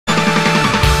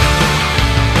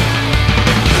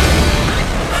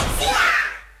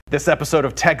This episode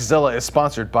of Tekzilla is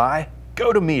sponsored by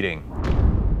GoToMeeting.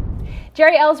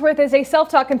 Jeri Ellsworth is a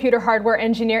self-taught computer hardware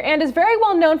engineer and is very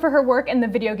well known for her work in the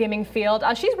video gaming field.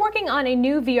 She's working on a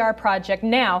new VR project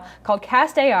now called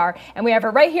CastAR, and we have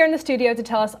her right here in the studio to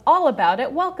tell us all about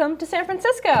it. Welcome to San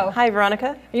Francisco. Hi,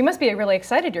 Veronica. You must be really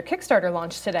excited. Your Kickstarter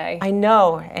launched today. I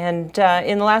know, and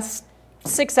in the last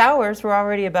 6 hours, we're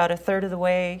already about a third of the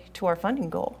way to our funding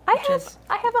goal. I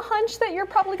have a hunch that you're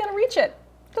probably going to reach it.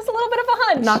 Just a little bit of a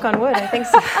hunch. Knock on wood, I think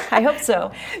so. I hope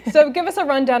so. So give us a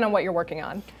rundown on what you're working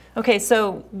on. Okay,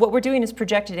 so what we're doing is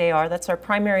projected AR. That's our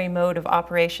primary mode of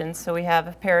operation. So we have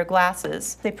a pair of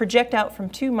glasses. They project out from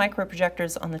 2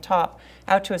 microprojectors on the top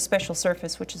out to a special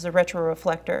surface, which is a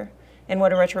retroreflector. And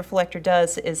what a retroreflector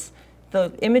does is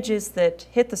the images that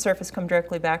hit the surface come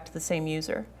directly back to the same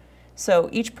user. So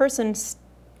each person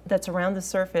that's around the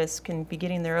surface can be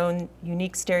getting their own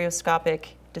unique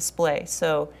stereoscopic display.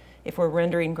 So if we're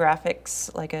rendering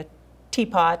graphics like a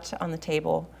teapot on the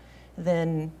table,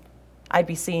 then I'd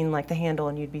be seeing like the handle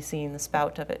and you'd be seeing the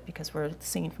spout of it because we're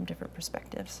seeing from different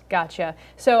perspectives. Gotcha.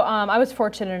 So I was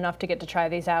fortunate enough to get to try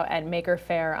these out at Maker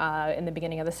Faire in the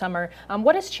beginning of the summer.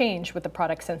 What has changed with the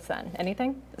product since then?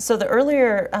 Anything? So the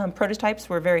earlier prototypes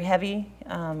were very heavy.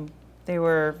 They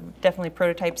were definitely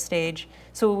prototype stage.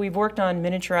 So we've worked on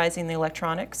miniaturizing the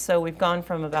electronics. So we've gone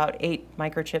from about 8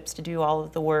 microchips to do all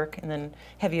of the work, and then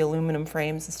heavy aluminum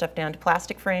frames and stuff down to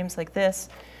plastic frames like this.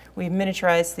 We've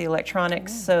miniaturized the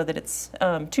electronics so that it's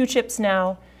 2 chips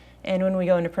now, and when we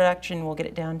go into production, we'll get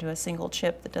it down to a single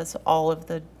chip that does all of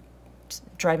the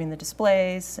driving the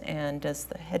displays and does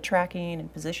the head tracking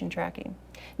and position tracking.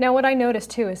 Now what I noticed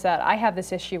too is that I have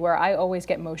this issue where I always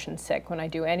get motion sick when I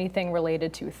do anything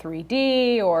related to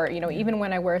 3D or even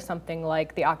when I wear something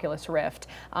like the Oculus Rift.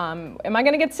 Am I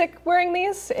going to get sick wearing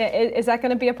these? Is that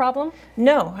going to be a problem?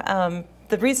 No.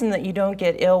 The reason that you don't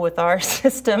get ill with our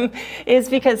system is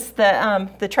because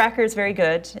the tracker is very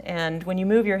good, and when you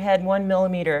move your head 1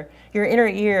 millimeter, your inner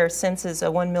ear senses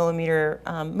a 1 millimeter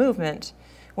movement,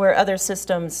 where other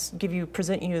systems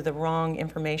present you the wrong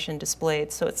information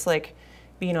displayed. So it's like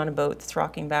being on a boat that's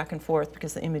rocking back and forth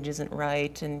because the image isn't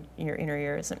right and your inner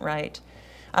ear isn't right.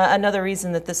 Another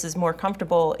reason that this is more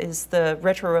comfortable is the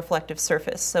retroreflective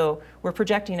surface. So we're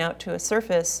projecting out to a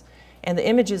surface and the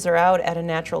images are out at a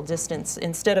natural distance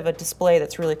instead of a display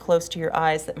that's really close to your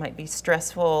eyes that might be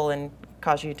stressful and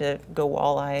cause you to go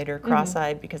wall-eyed or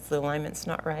cross-eyed because the alignment's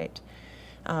not right.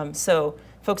 So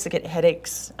folks that get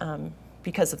headaches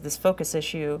because of this focus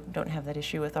issue don't have that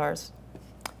issue with ours.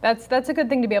 That's a good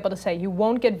thing to be able to say. You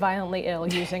won't get violently ill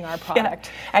using our product.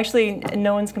 Yeah. Actually,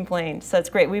 no one's complained, so it's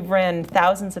great. We've ran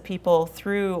thousands of people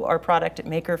through our product at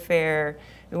Maker Faire.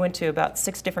 We went to about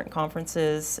 6 different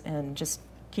conferences and just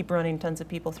keep running tons of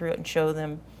people through it and show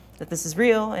them that this is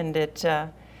real and it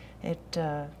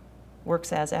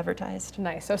works as advertised.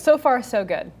 Nice. So far, so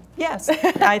good. Yes,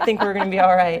 I think we're going to be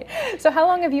all right. So how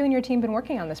long have you and your team been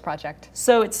working on this project?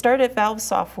 So it started at Valve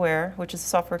Software, which is a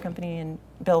software company in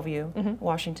Bellevue,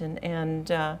 Washington,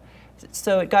 and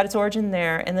so it got its origin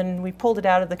there, and then we pulled it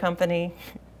out of the company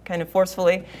kind of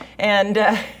forcefully, and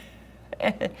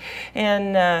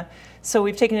so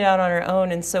we've taken it out on our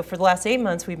own, and so for the last 8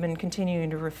 months we've been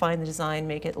continuing to refine the design,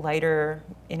 make it lighter,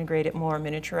 integrate it more,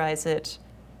 miniaturize it,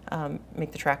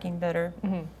 make the tracking better.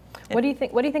 What do you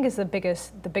think is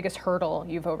the biggest hurdle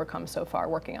you've overcome so far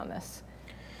working on this?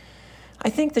 I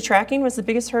think the tracking was the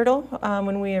biggest hurdle.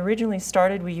 When we originally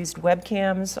started, we used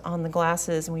webcams on the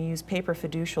glasses and we used paper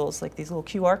fiducials, like these little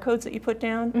QR codes that you put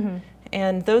down.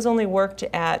 And those only worked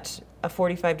at a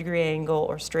 45-degree angle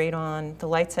or straight on. The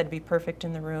lights had to be perfect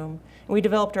in the room. And we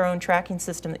developed our own tracking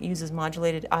system that uses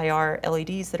modulated IR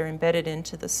LEDs that are embedded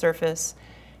into the surface.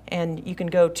 And you can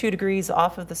go 2 degrees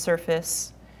off of the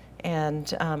surface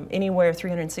and anywhere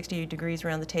 360 degrees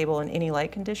around the table in any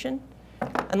light condition,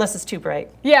 unless it's too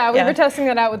bright. Yeah, we were testing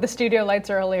that out with the studio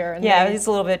lights earlier. And yeah, it's a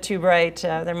little bit too bright.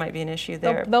 There might be an issue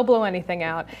there. They'll blow anything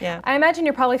out. Yeah. I imagine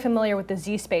you're probably familiar with the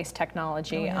Z-Space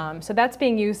technology. Oh, yeah. So that's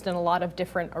being used in a lot of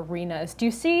different arenas. Do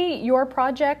you see your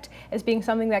project as being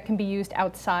something that can be used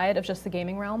outside of just the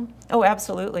gaming realm? Oh,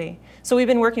 absolutely. So we've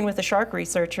been working with a shark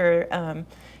researcher.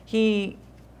 He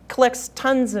collects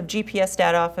tons of GPS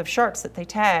data off of sharks that they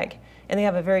tag, and they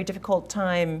have a very difficult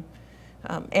time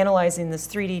analyzing this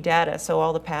 3D data, so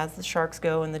all the paths the sharks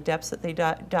go and the depths that they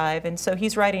dive. And so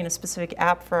he's writing a specific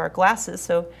app for our glasses,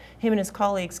 so him and his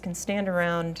colleagues can stand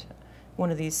around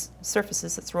one of these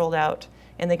surfaces that's rolled out,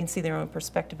 and they can see their own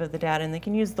perspective of the data, and they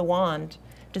can use the wand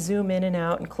to zoom in and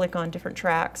out and click on different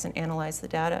tracks and analyze the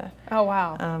data. Oh,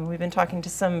 wow. We've been talking to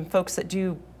some folks that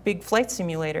do big flight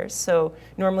simulators. So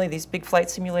normally these big flight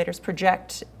simulators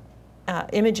project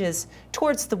images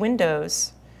towards the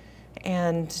windows.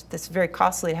 And it's very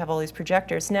costly to have all these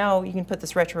projectors. Now you can put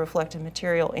this retroreflective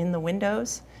material in the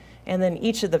windows, and then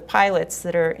each of the pilots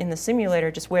that are in the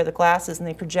simulator just wear the glasses and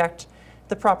they project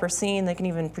the proper scene. They can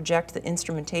even project the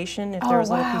instrumentation if there was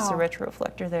a little piece of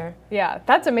retroreflector there. Yeah,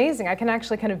 that's amazing. I can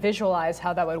actually kind of visualize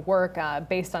how that would work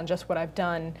based on just what I've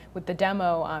done with the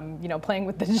demo. You know, playing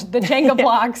with the Jenga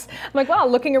blocks. I'm like, wow,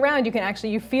 looking around, you can actually,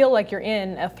 you feel like you're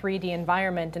in a 3D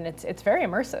environment, and it's very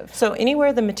immersive. So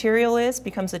anywhere the material is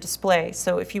becomes a display.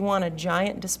 So if you want a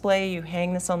giant display, you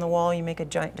hang this on the wall, you make a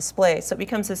giant display. So it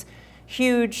becomes this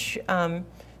huge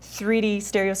 3D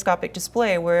stereoscopic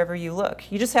display wherever you look.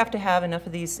 You just have to have enough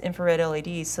of these infrared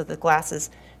LEDs so the glasses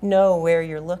know where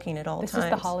you're looking at all times. This is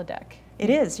the holodeck.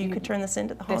 It is. You could turn this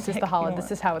into the holodeck. This is the holodeck.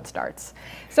 This is how it starts.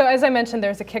 So as I mentioned,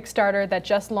 there's a Kickstarter that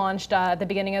just launched at the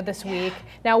beginning of this week.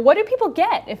 Now, what do people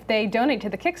get if they donate to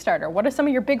the Kickstarter? What are some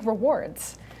of your big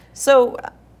rewards? So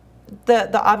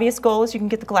the obvious goal is you can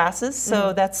get the glasses.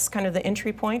 So that's kind of the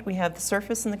entry point. We have the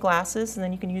Surface and the glasses, and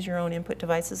then you can use your own input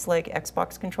devices like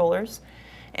Xbox controllers.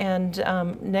 And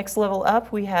next level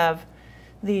up, we have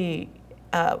the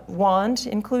wand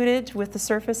included with the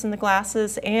Surface and the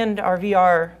glasses, and our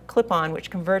VR clip-on, which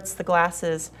converts the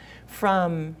glasses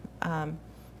from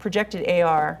projected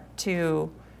AR to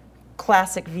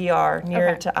classic VR,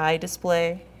 near to eye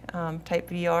display type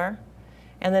VR.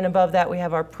 And then above that, we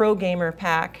have our Pro Gamer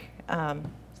pack.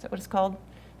 Is that what it's called?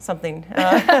 Something.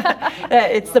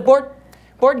 It's the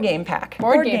board game pack.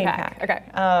 Board game pack.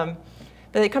 Okay.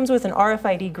 But it comes with an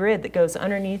RFID grid that goes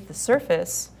underneath the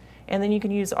Surface, and then you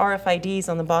can use RFIDs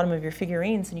on the bottom of your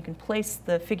figurines, and you can place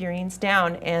the figurines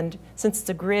down, and since it's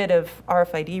a grid of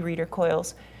RFID reader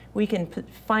coils, we can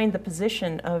find the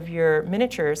position of your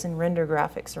miniatures and render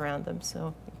graphics around them.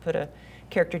 So you put a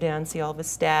character down, see all of his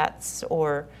stats,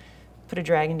 or put a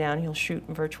dragon down, he'll shoot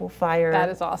virtual fire. That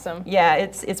is awesome. Yeah,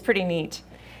 it's pretty neat.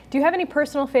 Do you have any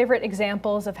personal favorite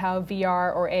examples of how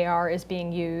VR or AR is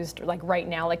being used, like right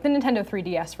now, like the Nintendo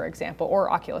 3DS, for example, or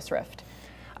Oculus Rift?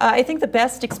 I think the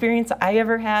best experience I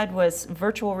ever had was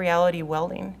virtual reality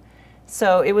welding.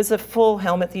 So it was a full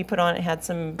helmet that you put on. It had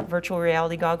some virtual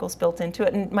reality goggles built into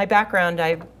it. And my background,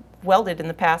 I welded in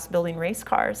the past building race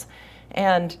cars.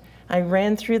 And I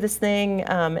ran through this thing.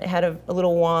 It had a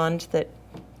little wand that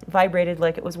vibrated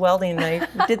like it was welding. And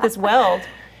I did this weld.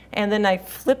 And then I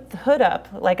flipped the hood up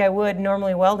like I would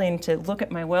normally welding to look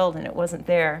at my weld, and it wasn't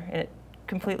there. And it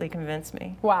completely convinced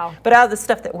me. Wow. But out of the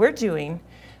stuff that we're doing,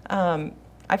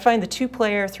 I find the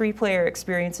 2-player, 3-player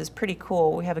experience is pretty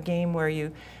cool. We have a game where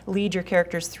you lead your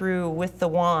characters through with the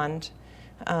wand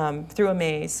through a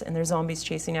maze, and there's zombies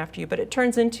chasing after you. But it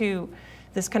turns into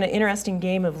this kind of interesting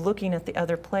game of looking at the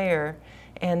other player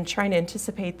and trying to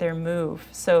anticipate their move.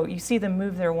 So you see them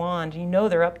move their wand, you know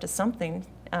they're up to something.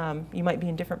 You might be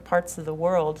in different parts of the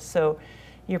world, so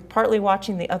you're partly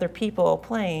watching the other people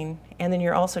playing, and then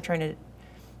you're also trying to,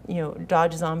 you know,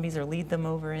 dodge zombies or lead them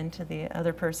over into the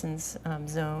other person's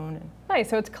zone. Nice.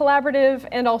 So it's collaborative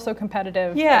and also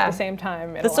competitive at the same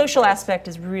time. The social aspect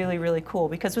is really, really cool,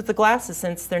 because with the glasses,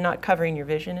 since they're not covering your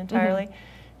vision entirely,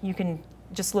 you can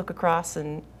just look across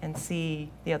and see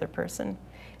the other person.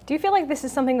 Do you feel like this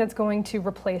is something that's going to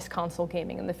replace console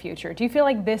gaming in the future? Do you feel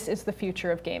like this is the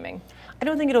future of gaming? I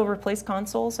don't think it'll replace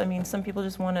consoles. I mean, some people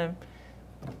just want to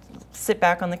sit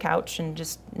back on the couch and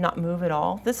just not move at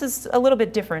all. This is a little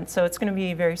bit different, so it's going to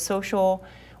be very social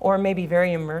or maybe very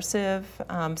immersive.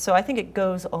 So I think it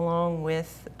goes along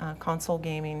with console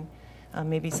gaming.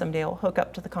 Maybe someday I'll hook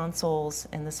up to the consoles,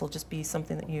 and this will just be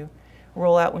something that you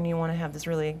roll out when you want to have this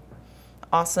really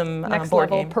awesome next board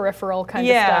level game. Peripheral kind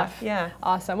of stuff. Yeah.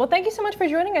 Awesome. Well, thank you so much for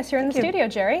joining us here in the studio,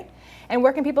 Jeri. And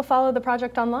where can people follow the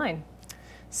project online?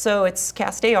 So it's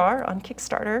CastAR on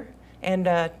Kickstarter, and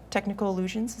Technical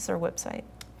Illusions is our website.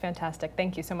 Fantastic.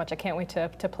 Thank you so much. I can't wait to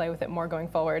play with it more going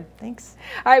forward. Thanks.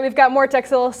 All right, we've got more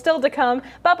Tekzilla still to come,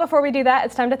 but before we do that,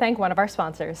 it's time to thank one of our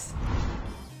sponsors.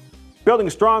 Building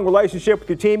a strong relationship with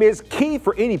your team is key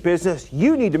for any business.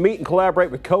 You need to meet and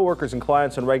collaborate with coworkers and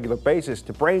clients on a regular basis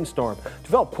to brainstorm,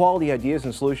 develop quality ideas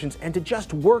and solutions, and to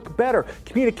just work better.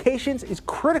 Communications is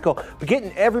critical, but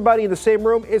getting everybody in the same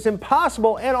room is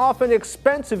impossible and often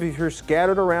expensive if you're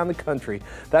scattered around the country.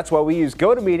 That's why we use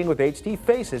GoToMeeting with HD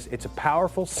Faces. It's a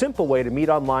powerful, simple way to meet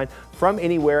online from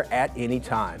anywhere at any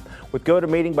time. With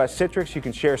GoToMeeting by Citrix, you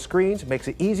can share screens. It makes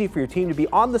it easy for your team to be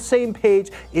on the same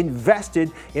page,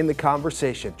 invested in the conversation.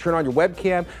 conversation. Turn on your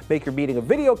webcam, make your meeting a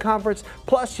video conference,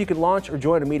 plus you can launch or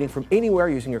join a meeting from anywhere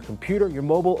using your computer, your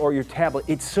mobile, or your tablet.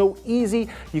 It's so easy,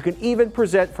 you can even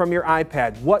present from your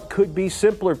iPad. What could be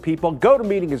simpler, people?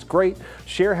 GoToMeeting is great.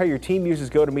 Share how your team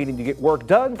uses GoToMeeting to get work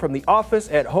done from the office,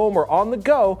 at home, or on the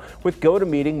go with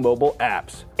GoToMeeting mobile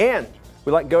apps. And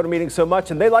we like GoToMeeting so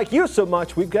much, and they like you so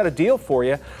much, we've got a deal for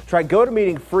you. Try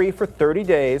GoToMeeting free for 30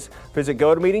 days. Visit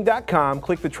GoToMeeting.com,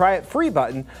 click the Try It Free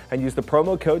button, and use the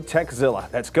promo code Tekzilla.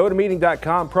 That's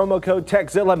GoToMeeting.com, promo code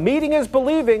Tekzilla. Meeting is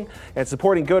believing, and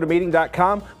supporting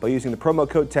GoToMeeting.com by using the promo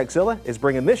code Tekzilla is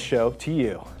bringing this show to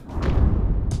you.